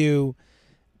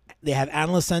have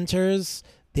analyst centers,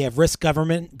 they have risk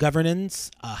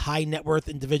governance, high net worth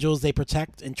individuals they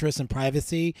protect, interests and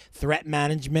privacy, threat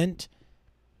management.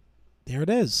 There it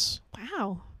is.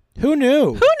 Wow. Who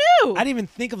knew? Who knew? I didn't even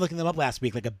think of looking them up last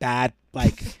week like a bad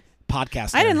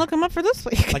podcaster. I didn't look them up for this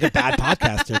week. like a bad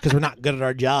podcaster because we're not good at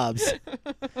our jobs.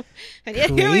 And yet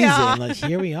Crazy. here we are. Like,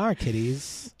 here we are,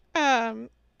 kiddies. Wow.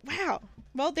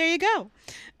 Well, there you go.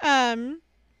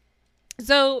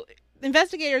 So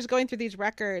investigators going through these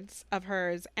records of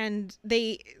hers, and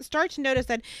they start to notice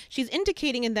that she's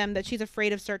indicating in them that she's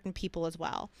afraid of certain people as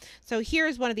well. So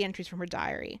here's one of the entries from her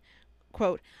diary.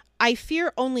 Quote, "I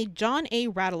fear only John A.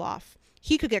 Radeloff.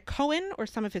 He could get Cohen or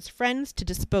some of his friends to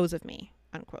dispose of me."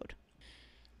 Unquote.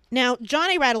 Now,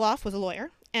 John A. Radeloff was a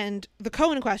lawyer, and the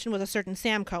Cohen in question was a certain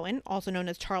Sam Cohen, also known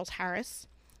as Charles Harris.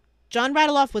 John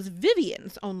Radeloff was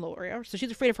Vivian's own lawyer, so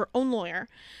she's afraid of her own lawyer,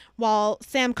 while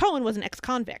Sam Cohen was an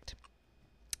ex-convict.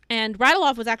 And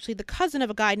Radeloff was actually the cousin of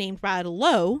a guy named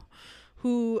Radelow,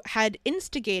 who had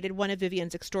instigated one of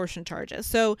Vivian's extortion charges.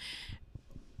 So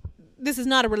this is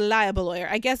not a reliable lawyer.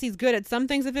 I guess he's good at some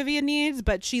things that Vivian needs,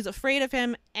 but she's afraid of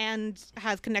him and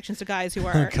has connections to guys who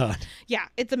are... Oh, God. Yeah,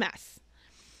 it's a mess.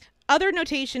 Other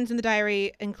notations in the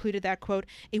diary included that, quote,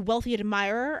 "A wealthy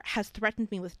admirer has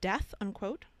threatened me with death,"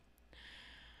 unquote.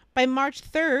 By March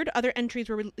 3rd, other entries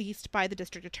were released by the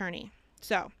district attorney.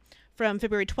 So, from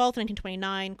February 12th,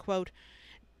 1929, quote,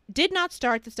 "Did not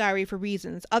start this diary for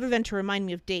reasons other than to remind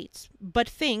me of dates, but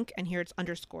think," and here it's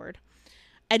underscored,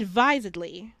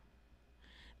 "advisedly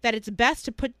that it's best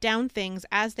to put down things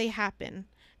as they happen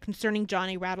concerning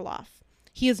Johnny Radeloff.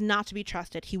 He is not to be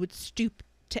trusted. He would stoop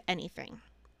to anything."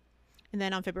 And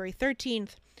then on February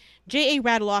 13th, J. A.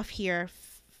 Radeloff here,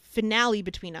 finale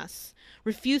between us,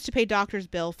 refused to pay doctor's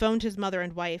bill, phoned his mother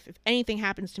and wife. If anything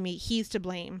happens to me, he's to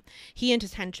blame. He and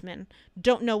his henchmen.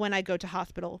 Don't know when I go to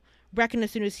hospital. Reckon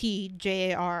as soon as he,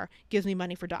 JAR, gives me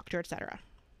money for doctor, etc.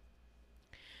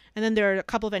 And then there are a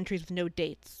couple of entries with no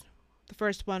dates. The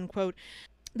first one, quote,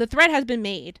 "The threat has been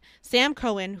made. Sam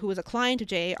Cohen, who was a client of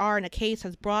JAR in a case,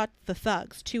 has brought the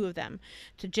thugs, 2 of them,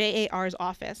 to JAR's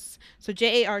office. So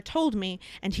JAR told me,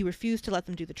 and he refused to let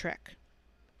them do the trick."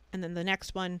 And then the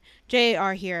next one,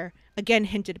 JAR here, again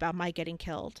hinted about my getting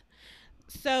killed.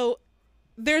 So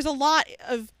there's a lot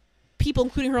of people,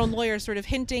 including her own lawyers, sort of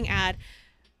hinting at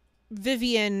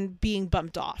Vivian being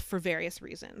bumped off for various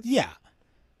reasons. Yeah.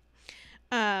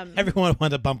 Everyone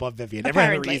wanted to bump off Vivian.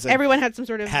 Apparently. Everyone had some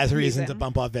sort of reason to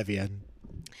bump off Vivian.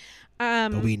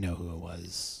 But we know who it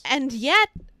was. And yet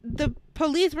the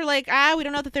police were like, we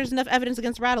don't know that there's enough evidence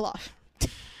against Radeloff.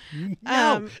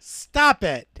 No, stop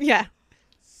it. Yeah.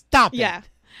 Stop it. Yeah.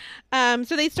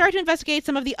 So they start to investigate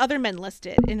some of the other men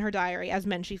listed in her diary as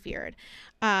men she feared.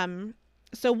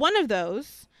 So one of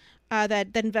those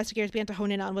that investigators began to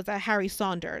hone in on was Harry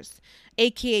Saunders,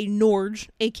 a.k.a. Norge,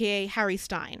 a.k.a. Harry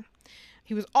Stein.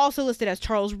 He was also listed as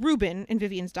Charles Rubin in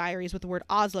Vivian's diaries with the word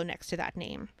Oslo next to that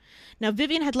name. Now,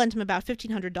 Vivian had lent him about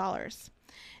 $1,500.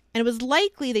 And it was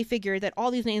likely, they figured, that all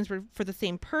these names were for the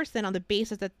same person on the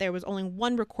basis that there was only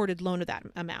one recorded loan of that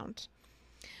amount.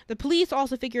 The police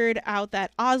also figured out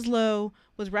that Oslo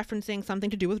was referencing something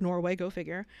to do with Norway, go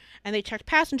figure, and they checked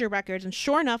passenger records, and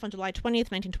sure enough, on July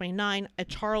 20th, 1929, a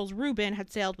Charles Rubin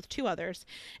had sailed with 2 others,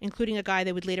 including a guy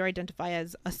they would later identify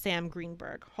as a Sam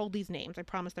Greenberg. Hold these names. I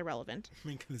promise they're relevant. Oh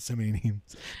my God, there's so many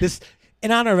names.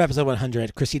 In honor of episode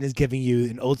 100, Christina's giving you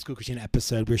an old school Christina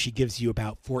episode where she gives you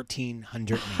about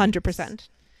 1,400 names. 100%.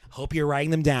 Hope you're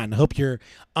writing them down. Hope you're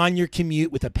on your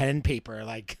commute with a pen and paper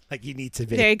like you need to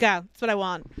be. There you go. That's what I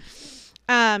want.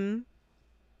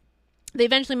 They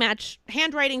eventually match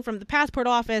handwriting from the passport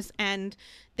office, and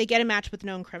they get a match with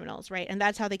known criminals, right? And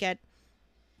that's how they get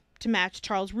to match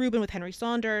Charles Rubin with Henry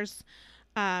Saunders,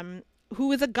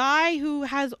 who is a guy who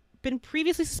has been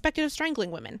previously suspected of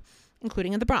strangling women,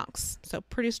 including in the Bronx. So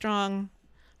pretty strong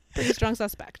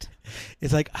suspect.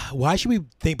 It's like, why should we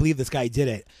believe this guy did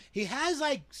it? He has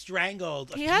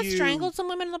strangled He has strangled some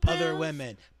women in the past. other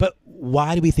women. But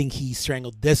why do we think he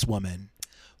strangled this woman?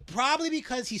 Probably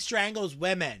because he strangles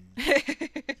women.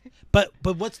 but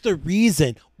what's the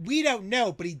reason? We don't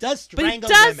know, but he does strangle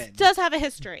women. Does have a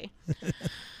history.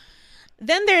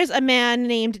 Then there's a man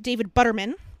named David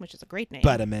Butterman, which is a great name.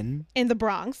 Butterman. In the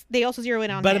Bronx. They also zero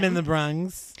in on Butterman him. in the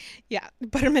Bronx. Yeah,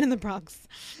 Butterman in the Bronx.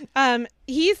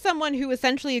 He's someone who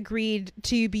essentially agreed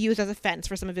to be used as a fence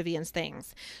for some of Vivian's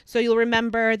things. So you'll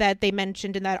remember that they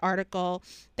mentioned in that article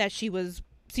that she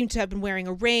seemed to have been wearing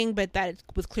a ring, but that it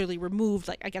was clearly removed.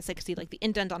 Like, I guess I could see the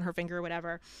indent on her finger or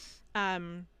whatever.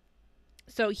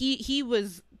 So he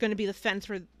was going to be the fence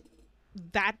for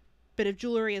that bit of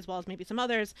jewelry, as well as maybe some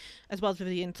others, as well as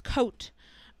Vivian's coat.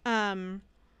 And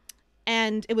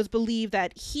it was believed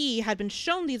that he had been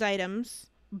shown these items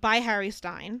by Harry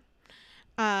Stein.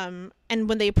 And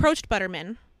when they approached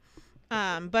Butterman,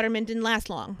 Butterman didn't last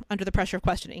long under the pressure of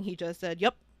questioning. He just said,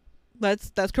 "Yep,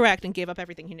 that's correct," and gave up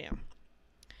everything he knew.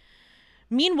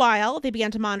 Meanwhile, they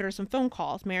began to monitor some phone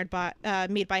calls made by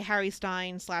Harry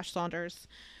Stein / Saunders,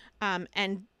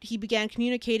 and he began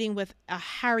communicating with a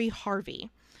Harry Harvey.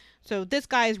 So this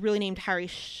guy is really named Harry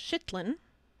Shitlin,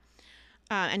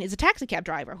 and is a taxi cab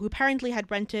driver who apparently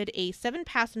had rented a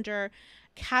 7-passenger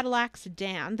Cadillac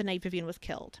sedan the night Vivian was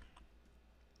killed.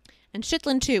 And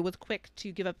Shitlin, too, was quick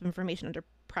to give up information under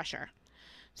pressure.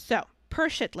 So, per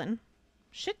Shitlin...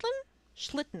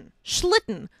 Schlitten.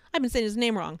 I've been saying his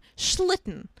name wrong.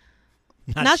 Schlitten.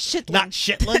 Not Shitlin. Not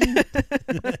Shetland.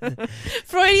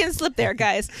 Freudian slip there,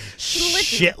 guys. Schlitten.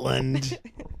 Shetland.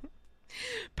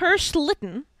 Per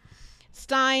Schlitten,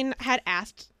 Stein had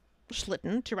asked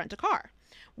Schlitten to rent a car.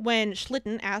 When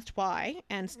Schlitten asked why,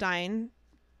 and Stein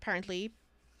apparently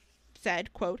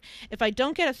said, quote, "If I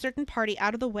don't get a certain party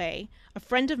out of the way, a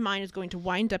friend of mine is going to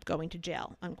wind up going to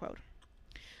jail," unquote.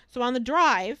 So on the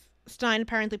drive, Stein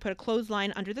apparently put a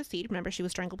clothesline under the seat. Remember, she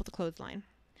was strangled with a clothesline.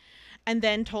 And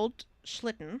then told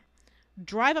Schlitten,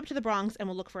 "Drive up to the Bronx and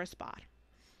we'll look for a spot."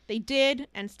 They did,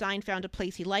 and Stein found a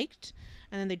place he liked,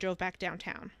 and then they drove back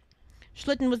downtown.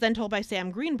 Schlitten was then told by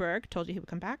Sam Greenberg, told you he would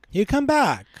come back,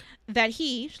 that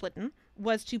he, Schlitten,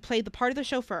 was to play the part of the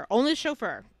chauffeur, only the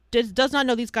chauffeur, does not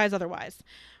know these guys otherwise,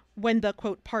 when the,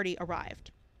 quote, party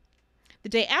arrived. The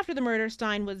day after the murder,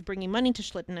 Stein was bringing money to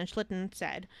Schlitten, and Schlitten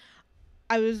said,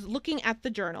 "I was looking at the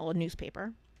Journal, a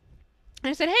newspaper, and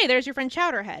I said, 'Hey, there's your friend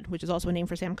Chowderhead,'" which is also a name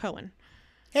for Sam Cohen.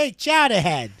 Hey,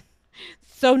 Chowderhead.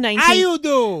 So How you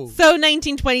do? So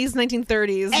 1920s,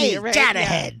 1930s. Hey, right?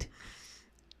 Chowderhead. Yeah.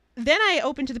 Then I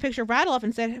opened to the picture of Radeloff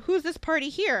and said, "Who's this party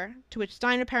here?" To which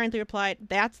Stein apparently replied,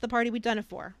 "That's the party we'd done it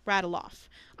for, Radeloff.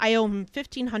 I owe him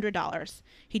 $1,500.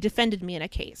 He defended me in a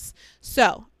case."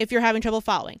 So, if you're having trouble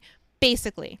following,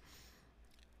 basically,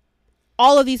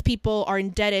 all of these people are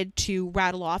indebted to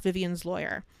Radeloff, Vivian's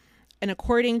lawyer. And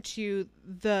according to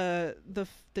the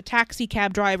taxi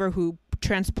cab driver who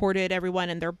transported everyone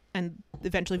and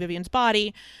eventually Vivian's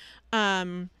body,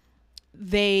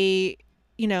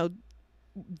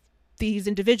 these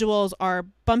individuals are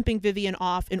bumping Vivian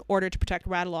off in order to protect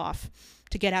Radeloff,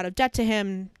 to get out of debt to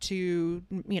him, to,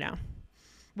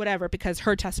 whatever, because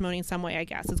her testimony in some way, I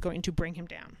guess, is going to bring him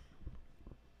down.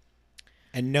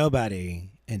 And nobody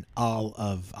in all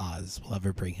of Oz will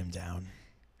ever bring him down.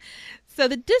 So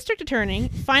the district attorney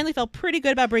finally felt pretty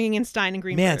good about bringing in Stein and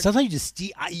Greenberg. Man, sometimes you just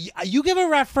you give a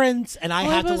reference and I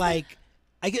have to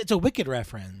it's a Wicked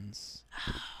reference.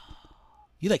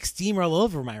 You steamroll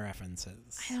over my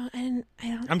references. I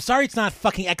don't. I'm sorry it's not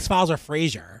fucking X-Files or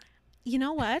Frasier. You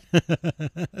know what?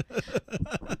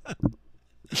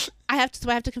 I have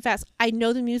to confess, I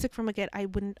know the music from Wicked.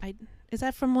 Is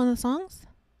that from one of the songs?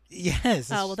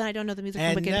 Yes. Oh, well then I don't know the music from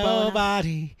And Wicked.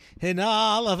 nobody in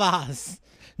all of us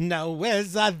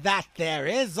knows that there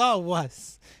is or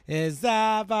was is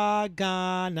ever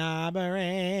gonna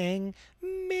bring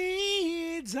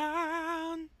lights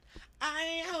on.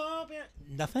 I hope you're...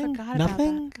 Nothing? Forgot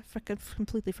Nothing? about that.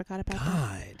 Completely forgot about that.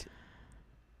 God.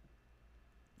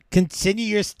 Continue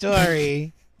your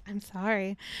story. I'm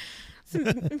sorry.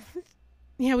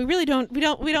 Yeah, we really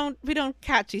don't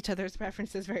catch each other's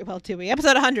references very well, do we?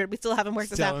 Episode 100, we still haven't worked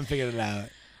this Still out. haven't figured it out.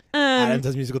 Adam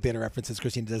does musical theater references.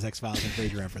 Christina does X-Files and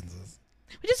Frasier references.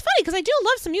 Which is funny because I do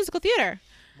love some musical theater.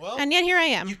 Well, and yet here I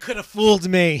am. You could have fooled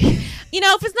me.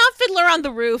 If it's not Fiddler on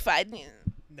the Roof, I'd...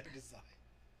 No design.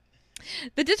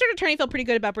 The district attorney felt pretty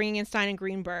good about bringing in Stein and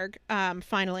Greenberg,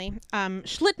 finally.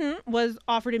 Schlitten was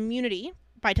offered immunity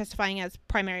by testifying as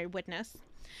primary witness.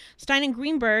 Stein and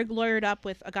Greenberg lawyered up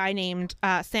with a guy named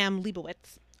Sam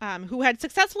Leibowitz, who had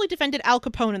successfully defended Al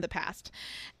Capone in the past.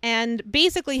 And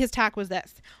basically his tack was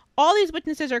this. All these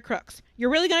witnesses are crooks. You're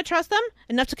really going to trust them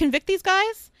enough to convict these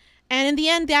guys? And in the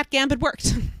end, that gambit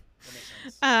worked.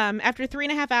 After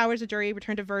 3.5 hours, the jury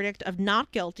returned a verdict of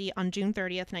not guilty on June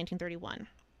 30th, 1931.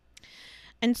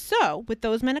 And so, with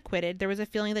those men acquitted, there was a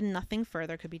feeling that nothing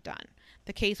further could be done.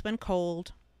 The case went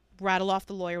cold. Rattle-off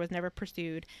the lawyer was never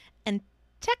pursued. And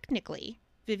technically,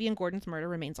 Vivian Gordon's murder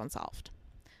remains unsolved.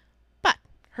 But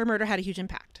her murder had a huge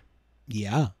impact.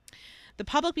 Yeah. The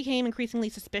public became increasingly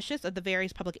suspicious of the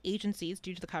various public agencies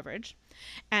due to the coverage,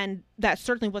 and that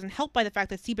certainly wasn't helped by the fact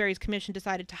that Seabury's commission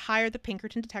decided to hire the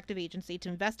Pinkerton Detective Agency to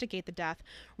investigate the death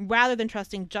rather than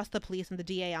trusting just the police and the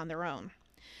DA on their own.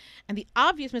 And the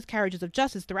obvious miscarriages of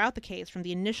justice throughout the case, from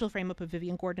the initial frame-up of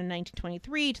Vivian Gordon in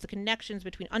 1923 to the connections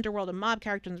between underworld and mob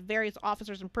characters and various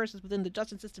officers and persons within the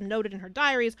justice system noted in her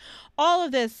diaries, all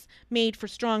of this made for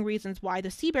strong reasons why the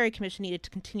Seabury Commission needed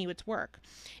to continue its work,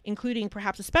 including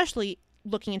perhaps especially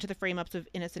looking into the frame-ups of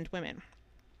innocent women.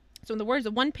 So in the words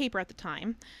of one paper at the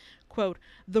time, quote,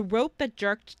 "The rope that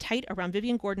jerked tight around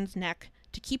Vivian Gordon's neck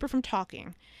to keep her from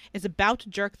talking is about to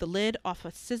jerk the lid off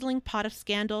a sizzling pot of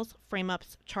scandals,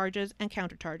 frame-ups, charges, and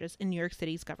countercharges in New York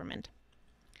City's government."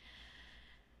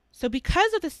 So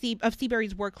because of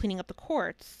Seabury's work cleaning up the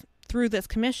courts through this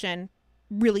commission,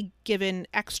 really given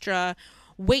extra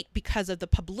weight because of the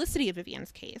publicity of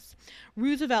Vivian's case,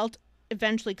 Roosevelt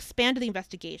eventually expanded the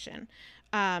investigation.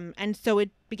 And so it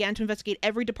began to investigate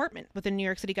every department within New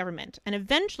York City government. And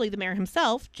eventually the mayor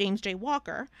himself, James J.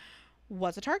 Walker,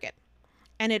 was a target.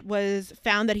 And it was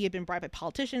found that he had been bribed by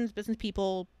politicians, business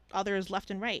people, others left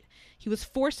and right. He was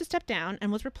forced to step down and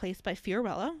was replaced by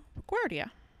Fiorello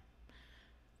Guardia.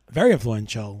 Very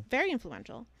influential. Very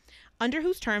influential. Under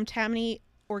whose term Tammany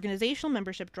organizational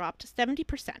membership dropped to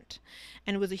 70%.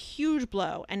 And it was a huge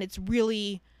blow. And it's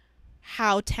really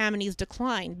how Tammany's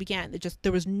decline began.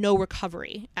 There was no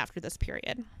recovery after this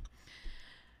period.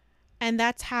 And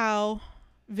that's how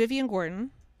Vivian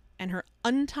Gordon and her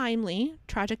untimely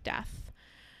tragic death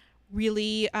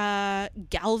really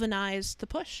galvanized the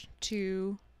push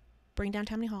to bring down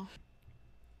Tammany Hall.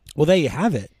 Well, there you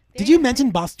have it. Did you mention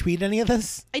Boss Tweed any of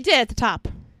this? I did at the top.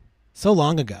 So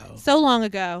long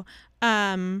ago.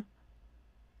 As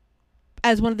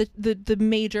one of the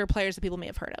major players that people may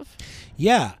have heard of.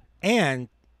 Yeah. And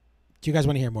do you guys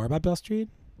want to hear more about Boss Tweed?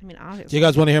 I mean, obviously. Do you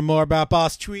guys want to hear more about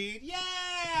Boss Tweed?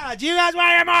 Yeah! Do you guys want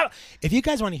to hear more? If you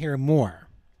guys want to hear more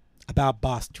about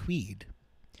Boss Tweed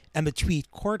and the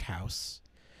Tweed Courthouse,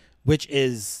 which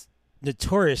is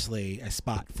notoriously a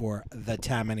spot for the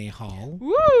Tammany Hall.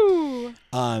 Woo!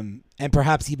 And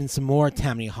perhaps even some more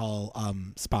Tammany Hall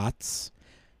spots.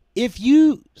 If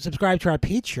you subscribe to our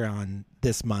Patreon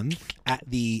this month at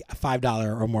the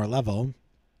 $5 or more level,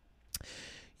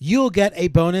 you'll get a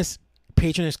bonus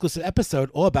patron exclusive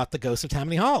episode all about the ghosts of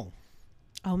Tammany Hall.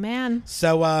 Oh, man.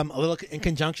 So a little in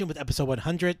conjunction with episode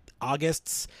 100,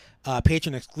 August's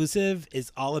patron exclusive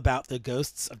is all about the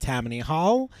ghosts of Tammany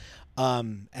Hall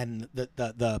and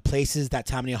the places that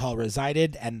Tammany Hall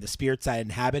resided and the spirits that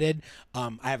inhabited.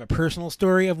 I have a personal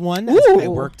story of one. I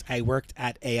worked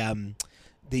at the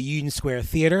Union Square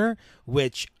Theater,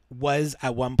 which was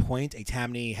at one point a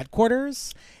Tammany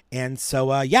headquarters. And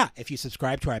so, if you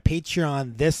subscribe to our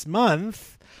Patreon this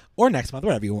month or next month,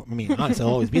 whatever you want. I mean, honestly,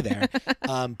 I'll always be there.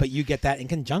 But you get that in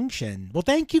conjunction. Well,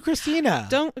 thank you, Christina.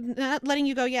 Not letting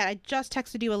you go yet. I just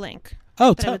texted you a link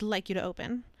that I would like you to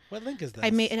open. What link is this?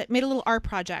 I made a little art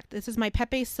project. This is my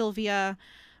Pepe Sylvia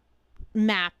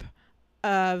map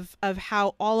of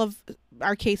how all of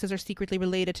our cases are secretly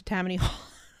related to Tammany Hall.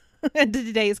 And to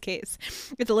today's case.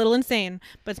 It's a little insane,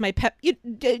 but it's my do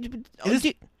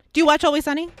you watch Always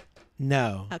Sunny?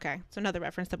 No. Okay, so another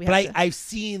reference that we have. But I've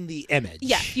seen the image.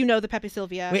 Yes, you know the Pepe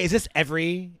Sylvia. Wait, is this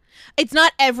every? It's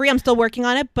not every. I'm still working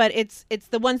on it, but it's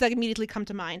the ones that immediately come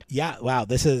to mind. Yeah. Wow.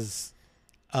 This is.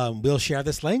 We'll share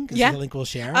this link. Is this the link we'll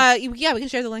share? Yeah, we can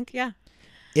share the link. Yeah.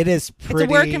 It is pretty.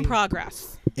 It's a work in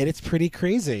progress. It's pretty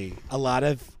crazy. A lot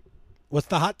of... What's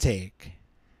the hot take?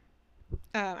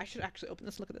 I should actually open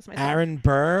this and look at this myself. Aaron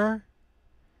Burr?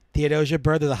 Theodosia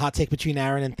Burr? There's a hot take between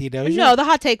Aaron and Theodosia? No, the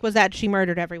hot take was that she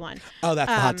murdered everyone. Oh, that's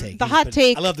the hot take. The hot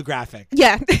take... I love the graphic.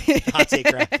 Yeah. The hot take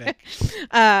graphic.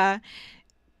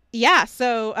 Yeah,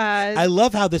 so... I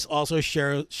love how this also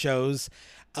shows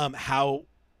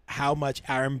how much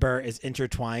Aaron Burr is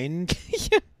intertwined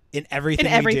in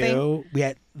everything we do. We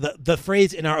had the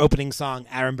phrase in our opening song,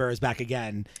 Aaron Burr is back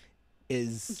again,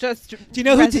 is just do you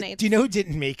know resonates. do you know who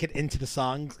didn't make it into the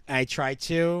song? I tried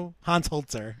to. Hans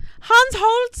Holzer. Hans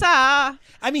Holzer.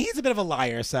 I mean, he's a bit of a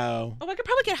liar, so Oh, I could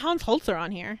probably get Hans Holzer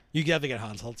on here. you definitely get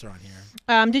Hans Holzer on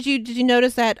here. Did you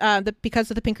notice that because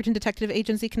of the Pinkerton Detective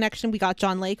Agency connection, we got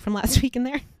John Lake from last week in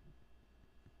there?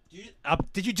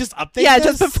 Did you just update? Yeah,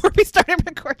 this? just before we started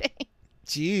recording.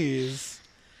 Jeez,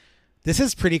 this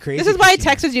is pretty crazy. This is why I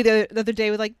Christina. texted you the other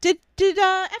day with like, did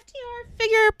FDR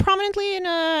figure prominently in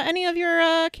any of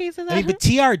your cases? I mean, but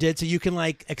TR did, so you can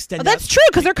like extend. Oh, that's out, true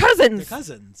because they're cousins. They're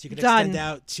cousins. You can Done. extend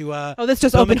out to. Oh, this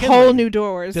just Bill opened McKinley. whole new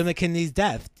doors. Bill McKinley's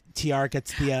death. TR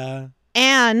gets the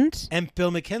And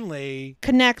Bill McKinley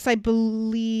connects, I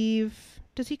believe.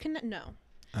 Does he connect? No.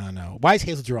 I don't know. Why is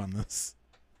Hazel Drew on this?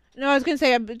 No, I was gonna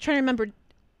say I'm trying to remember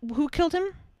who killed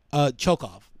him.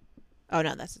 Chokov. Oh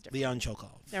no, that's a different. Leon Chokov.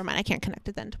 Never mind. I can't connect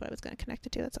it then to what I was going to connect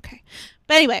it to. That's okay.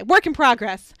 But anyway, work in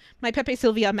progress. My Pepe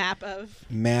Sylvia map of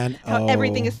how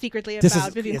everything is secretly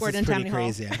about Vivian Gordon and Tammany Hall.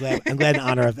 Crazy. I'm glad in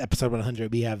honor of episode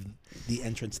 100 we have the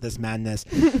entrance to this madness.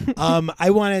 I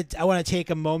want to take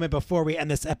a moment before we end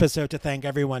this episode to thank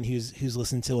everyone who's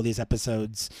listened to all these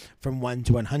episodes from 1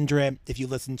 to 100. If you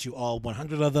listen to all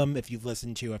 100 of them, if you've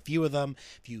listened to a few of them,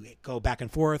 if you go back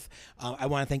and forth, I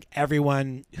want to thank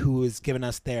everyone who has given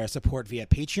us their support via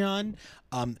Patreon.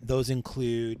 Those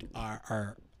include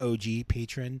our OG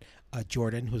patron,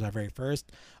 Jordan, who's our very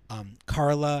first,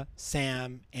 Carla,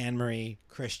 Sam, Anne-Marie,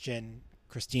 Christian,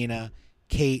 Christina,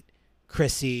 Kate,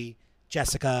 Chrissy,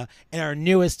 Jessica, and our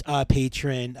newest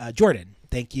patron, Jordan.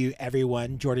 Thank you,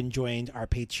 everyone. Jordan joined our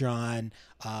Patreon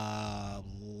a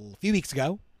few weeks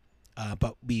ago.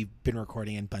 But we've been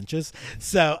recording in bunches.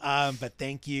 So, but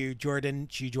thank you, Jordan.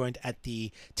 She joined at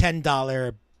the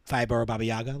 $10 5 Baba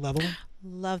Yaga level.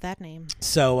 Love that name.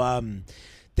 So,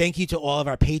 thank you to all of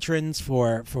our patrons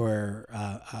for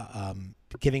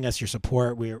giving us your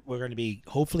support. We're going to be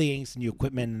hopefully getting some new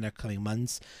equipment in the coming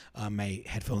months. My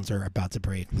headphones are about to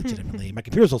break, legitimately. My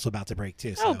computer's also about to break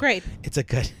too. So Oh, great. It's a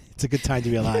good time to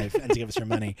be alive and to give us your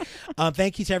money.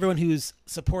 Thank you to everyone who's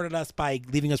supported us by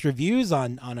leaving us reviews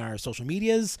on our social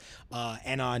medias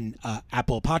and on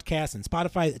Apple Podcasts and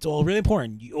Spotify. It's all really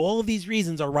important. All of these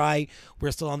reasons are why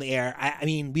we're still on the air. I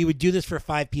mean, we would do this for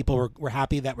 5 people. We're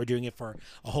happy that we're doing it for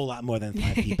a whole lot more than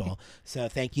 5 people. So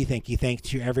thank you. Thanks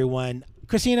to everyone.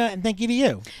 Christina, and thank you to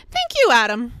you. Thank you,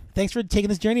 Adam. Thanks for taking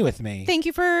this journey with me. Thank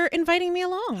you for inviting me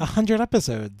along. 100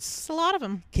 episodes. It's a lot of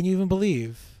them. Can you even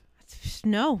believe?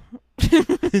 No.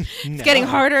 It's getting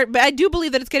harder, but I do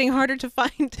believe that it's getting harder to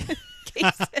find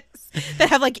cases that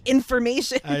have like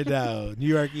information. I know. New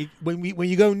York, when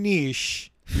you go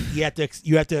niche, you have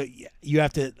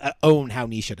to own how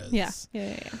niche it is.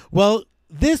 Yeah. Well,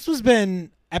 this has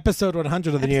been episode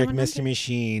 100 of the New York 100. Mystery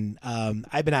Machine.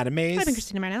 I've been Adam Mays. I've been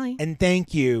Christina Marinelli. And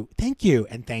thank you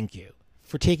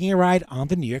for taking a ride on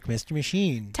the New York Mystery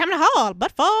Machine. Tammany Hall,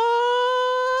 but for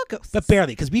ghosts. But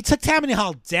barely, because we took Tammany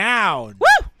Hall down.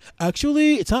 Woo!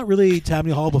 Actually, it's not really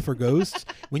Tammany Hall, but for ghosts.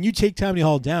 When you take Tammany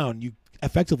Hall down, you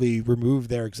effectively remove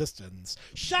their existence.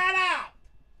 Shut up!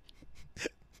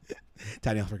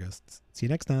 Tammany Hall for ghosts. See you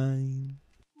next time.